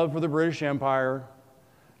everlasting love for the British Empire.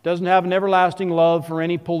 Doesn't have an everlasting love for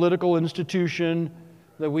any political institution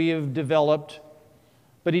that we have developed.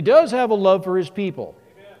 But He does have a love for His people.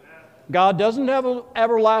 God doesn't have an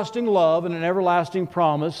everlasting love and an everlasting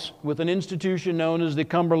promise with an institution known as the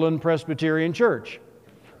Cumberland Presbyterian Church,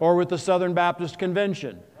 or with the Southern Baptist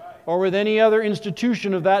Convention, or with any other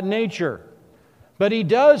institution of that nature. But He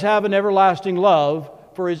does have an everlasting love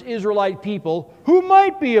for His Israelite people who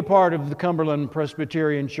might be a part of the Cumberland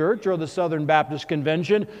Presbyterian Church or the Southern Baptist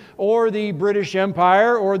Convention or the British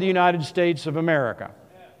Empire or the United States of America.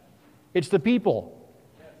 It's the people.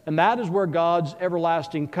 And that is where God's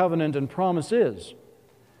everlasting covenant and promise is.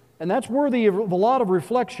 And that's worthy of a lot of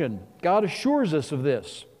reflection. God assures us of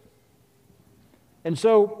this. And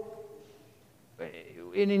so,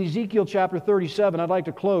 in Ezekiel chapter 37, I'd like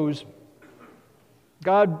to close.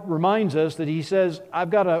 God reminds us that He says, I've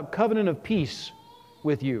got a covenant of peace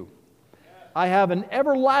with you. I have an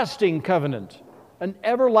everlasting covenant. An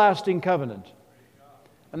everlasting covenant.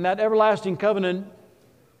 And that everlasting covenant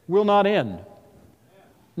will not end.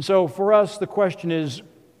 And so for us, the question is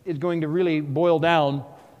going to really boil down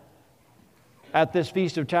at this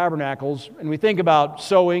Feast of Tabernacles, and we think about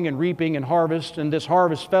sowing and reaping and harvest and this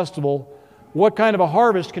harvest festival. What kind of a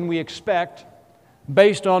harvest can we expect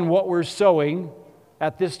based on what we're sowing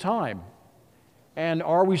at this time? And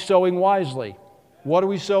are we sowing wisely? What are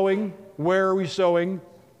we sowing? Where are we sowing?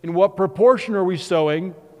 In what proportion are we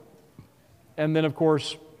sowing? And then, of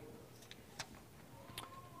course,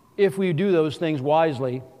 if we do those things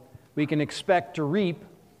wisely, we can expect to reap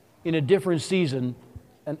in a different season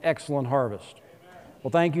an excellent harvest.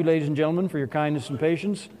 Well, thank you, ladies and gentlemen, for your kindness and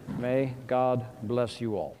patience. May God bless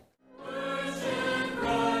you all.